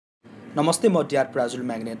नमस्ते, म DR प्राजुल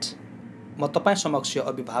magnet. म तपाईँ समक्ष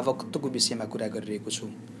अभिभावकत्वको विषयमा कुरा गरिरहेको छु।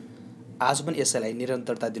 आज पनि यसैलाई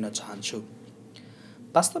निरन्तरता दिन चाहन्छु।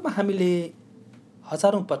 वास्तवमा हामीले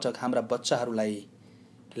हजारौँ पटक हाम्रा बच्चाहरूलाई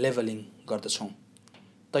लेभलिङ गर्दछौँ।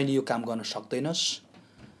 तैँले यो काम गर्न सक्दैनस्,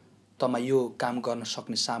 तँमा यो काम गर्न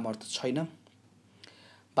सक्ने सामर्थ्य छैन,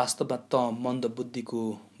 वास्तवमा तँ मन्द बुद्धिको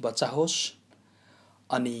बच्चा होस्,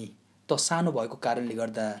 अनि तँ सानो भएको कारणले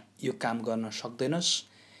गर्दा यो काम गर्न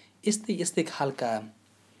सक्दैनस्। यस्तै यस्तै खालका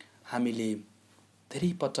हामीले धेरै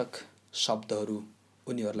पटक शब्दहरू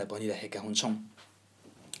उनीहरूलाई भनिरहेका हुन्छौँ।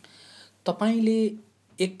 तपाईँले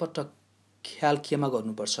एकपटक ख्याल केमा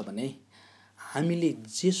गर्नुपर्छ भने हामीले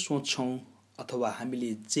जे सोच्छौँ अथवा हामीले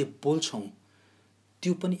जे बोल्छौँ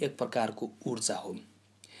त्यो पनि एक प्रकारको ऊर्जा हो।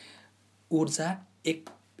 ऊर्जा एक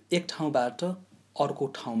ठाउँबाट अर्को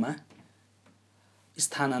ठाउँमा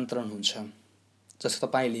स्थानान्तरण हुन्छ। जस्तो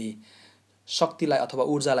तपाईँले शक्तिलाई अथवा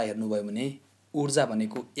ऊर्जालाई हेर्नुभयो भने ऊर्जा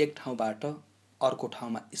भनेको एक ठाउँबाट अर्को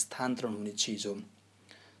ठाउँमा स्थानान्तरण हुने चिज हो।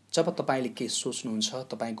 जब तपाईँले केही सोच्नुहुन्छ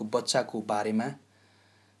तपाईँको बच्चाको बारेमा,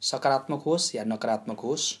 सकारात्मक होस् या नकारात्मक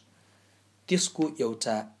होस्, त्यसको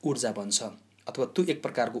एउटा ऊर्जा बन्छ अथवा त्यो एक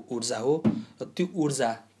प्रकारको ऊर्जा हो र त्यो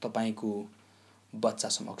ऊर्जा तपाईँको बच्चा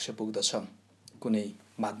समक्ष पुग्दछ कुनै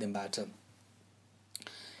माध्यमबाट।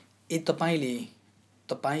 यदि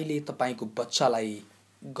तपाईँले तपाईँको बच्चालाई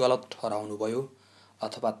गलत ठहराउनुभयो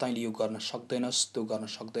अथवा तैँले यो गर्न सक्दैनस्, त्यो गर्न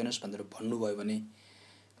सक्दैनस् भनेर भन्नुभयो भने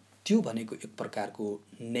त्यो भनेको एक प्रकारको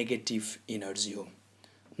नेगेटिभ इनर्जी हो,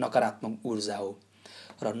 नकारात्मक ऊर्जा हो।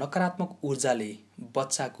 र नकारात्मक ऊर्जाले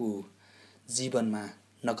बच्चाको जीवनमा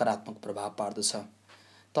नकारात्मक प्रभाव पार्दछ।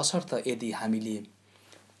 तसर्थ यदि हामीले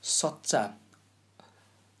सच्चा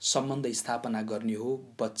सम्बन्ध स्थापना गर्ने हो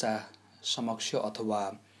बच्चा समक्ष अथवा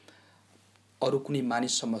अरू कुनै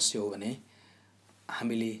मानिस समक्ष हो भने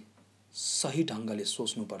हामीले सही ढङ्गले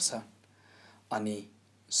सोच्नुपर्छ अनि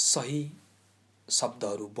सही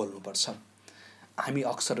शब्दहरू बोल्नुपर्छ। हामी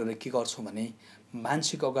अक्सर के गर्छौँ भने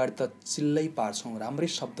मान्छेको अगाडि त चिल्लै पार्छौँ, राम्रै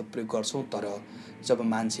शब्द प्रयोग गर्छौँ, तर जब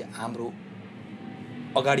मान्छे हाम्रो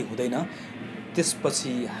अगाडि हुँदैन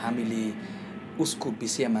त्यसपछि हामीले उसको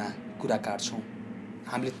विषयमा कुरा काट्छौँ।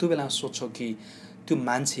 हामीले त्यो बेलामा सोच्छौँ कि त्यो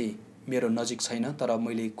मान्छे मेरो नजिक छैन तर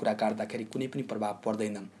मैले कुरा काट्दाखेरि कुनै पनि प्रभाव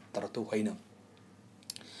पर्दैन, तर त्यो होइन।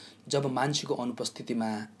 जब मान्छेको अनुपस्थितिमा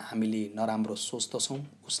हामीले नराम्रो सोच्दछौँ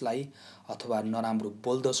उसलाई अथवा नराम्रो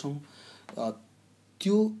बोल्दछौँ,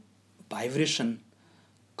 त्यो भाइब्रेसन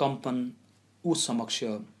कम्पन ऊ समक्ष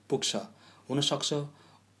पुग्छ। हुनसक्छ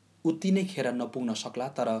उति नै खेर नपुग्न सक्ला,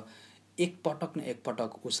 तर एकपटक न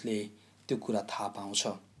एकपटक उसले त्यो कुरा थाहा पाउँछ।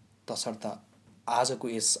 तसर्थ आजको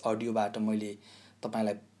यस अडियोबाट मैले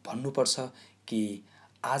तपाईँलाई भन्नुपर्छ कि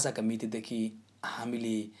आजका मितिदेखि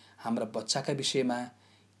हामीले हाम्रा बच्चाका विषयमा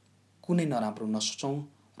कुनै नराम्रो नसोचौँ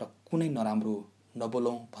र कुनै नराम्रो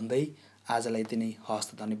नबोलौँ भन्दै आजलाई यति नै। हवस्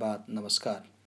त, धन्यवाद, नमस्कार।